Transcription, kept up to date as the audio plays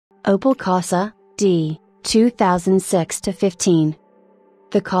Opel Corsa D, 2006-15.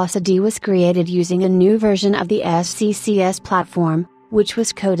 The Corsa D was created using a new version of the SCCS platform, which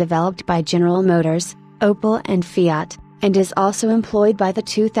was co-developed by General Motors, Opel and Fiat, and is also employed by the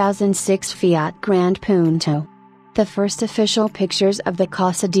 2006 Fiat Grande Punto. The first official pictures of the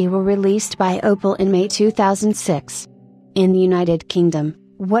Corsa D were released by Opel in May 2006. In the United Kingdom,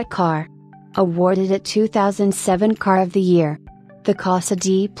 What Car? Awarded it 2007 Car of the Year. The Corsa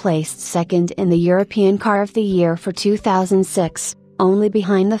D placed second in the European Car of the Year for 2006, only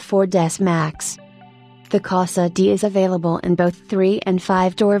behind the Ford S-Max. The Corsa D is available in both 3 and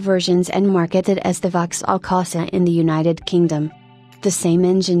 5-door versions and marketed as the Vauxhall Corsa in the United Kingdom. The same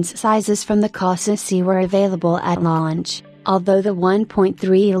engine sizes from the Corsa C were available at launch, although the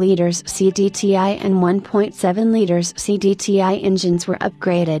 1.3 liters CDTI and 1.7 liters CDTI engines were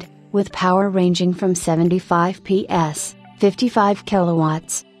upgraded, with power ranging from 75 PS, 55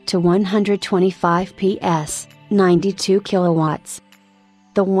 kilowatts, to 125 PS, 92 kilowatts.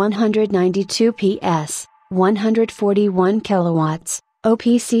 The 192 PS, 141 kilowatts,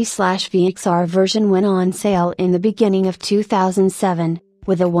 OPC/VXR version went on sale in the beginning of 2007,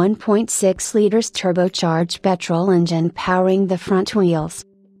 with a 1.6 liters turbocharged petrol engine powering the front wheels.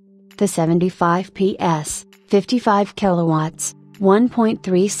 The 75 PS, 55 kilowatts, 1.3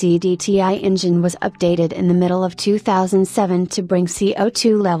 CDTI engine was updated in the middle of 2007 to bring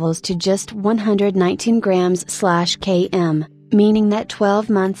CO2 levels to just 119 grams/km, meaning that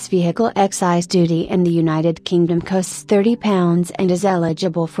 12 months vehicle excise duty in the United Kingdom costs £30 and is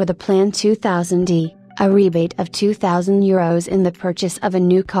eligible for the Plan 2000D, a rebate of €2,000 in the purchase of a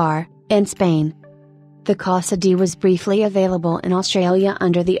new car, in Spain. The Corsa D was briefly available in Australia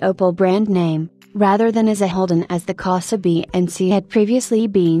under the Opel brand name, rather than as a Holden as the Corsa B and C had previously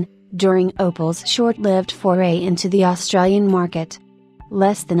been, during Opel's short-lived foray into the Australian market.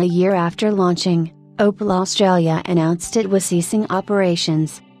 Less than a year after launching, Opel Australia announced it was ceasing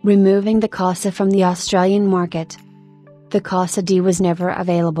operations, removing the Corsa from the Australian market. The Corsa D was never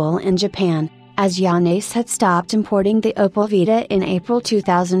available in Japan, as Yanes had stopped importing the Opel Vita in April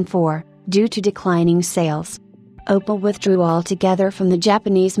 2004, due to declining sales. Opel withdrew altogether from the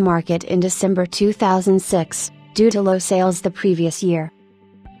Japanese market in December 2006, due to low sales the previous year.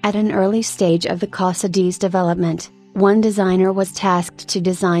 At an early stage of the Corsa D's development, one designer was tasked to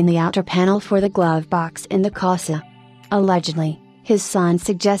design the outer panel for the glove box in the Corsa. Allegedly, his son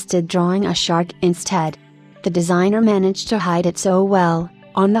suggested drawing a shark instead. The designer managed to hide it so well,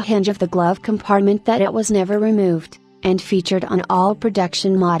 on the hinge of the glove compartment, that it was never removed, and featured on all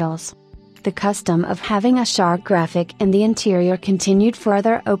production models. The custom of having a shark graphic in the interior continued for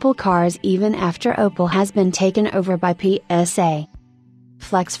other Opel cars even after Opel has been taken over by PSA.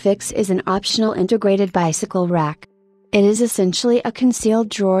 FlexFix is an optional integrated bicycle rack. It is essentially a concealed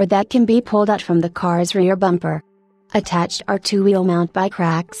drawer that can be pulled out from the car's rear bumper. Attached are 2 wheel mount bike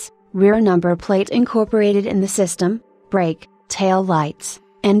racks, rear number plate incorporated in the system, brake, tail lights,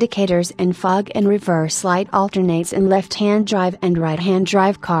 indicators, and fog and reverse light alternates in left-hand drive and right-hand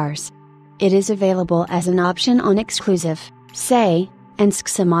drive cars. It is available as an option on exclusive, SE, and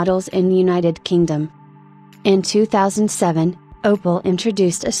SCSA models in the United Kingdom. In 2007, Opel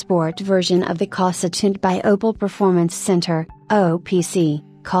introduced a sport version of the Corsa tuned by Opel Performance Center, OPC,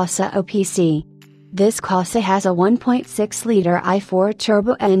 Corsa OPC. This Corsa has a 1.6-liter i4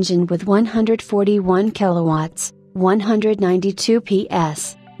 turbo engine with 141 kilowatts, 192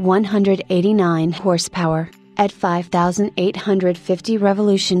 PS, 189 horsepower, at 5,850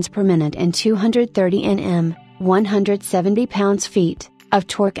 revolutions per minute and 230 Nm, 170 pounds-feet, of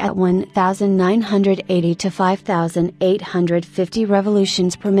torque at 1,980 to 5,850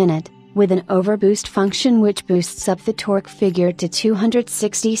 revolutions per minute, with an overboost function which boosts up the torque figure to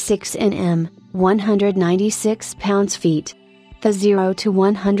 266 Nm, 196 pounds-feet. The 0 to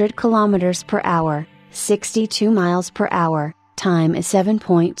 100 km per hour, 62 miles per hour, time is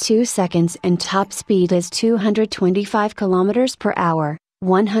 7.2 seconds and top speed is 225 km per hour,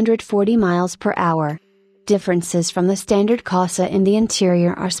 140 miles per hour. Differences from the standard Corsa in the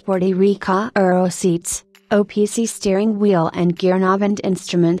interior are sporty recaro seats, OPC steering wheel and gear knob and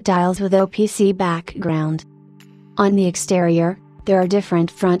instrument dials with OPC background. On the exterior, there are different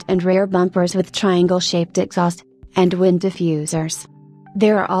front and rear bumpers with triangle-shaped exhaust, and wind diffusers.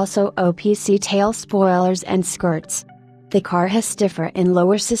 There are also OPC tail spoilers and skirts. The car has stiffer and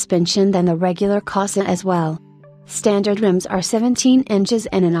lower suspension than the regular Corsa as well. Standard rims are 17 inches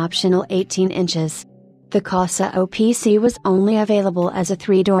and an optional 18 inches. The Corsa OPC was only available as a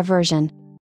 3-door version.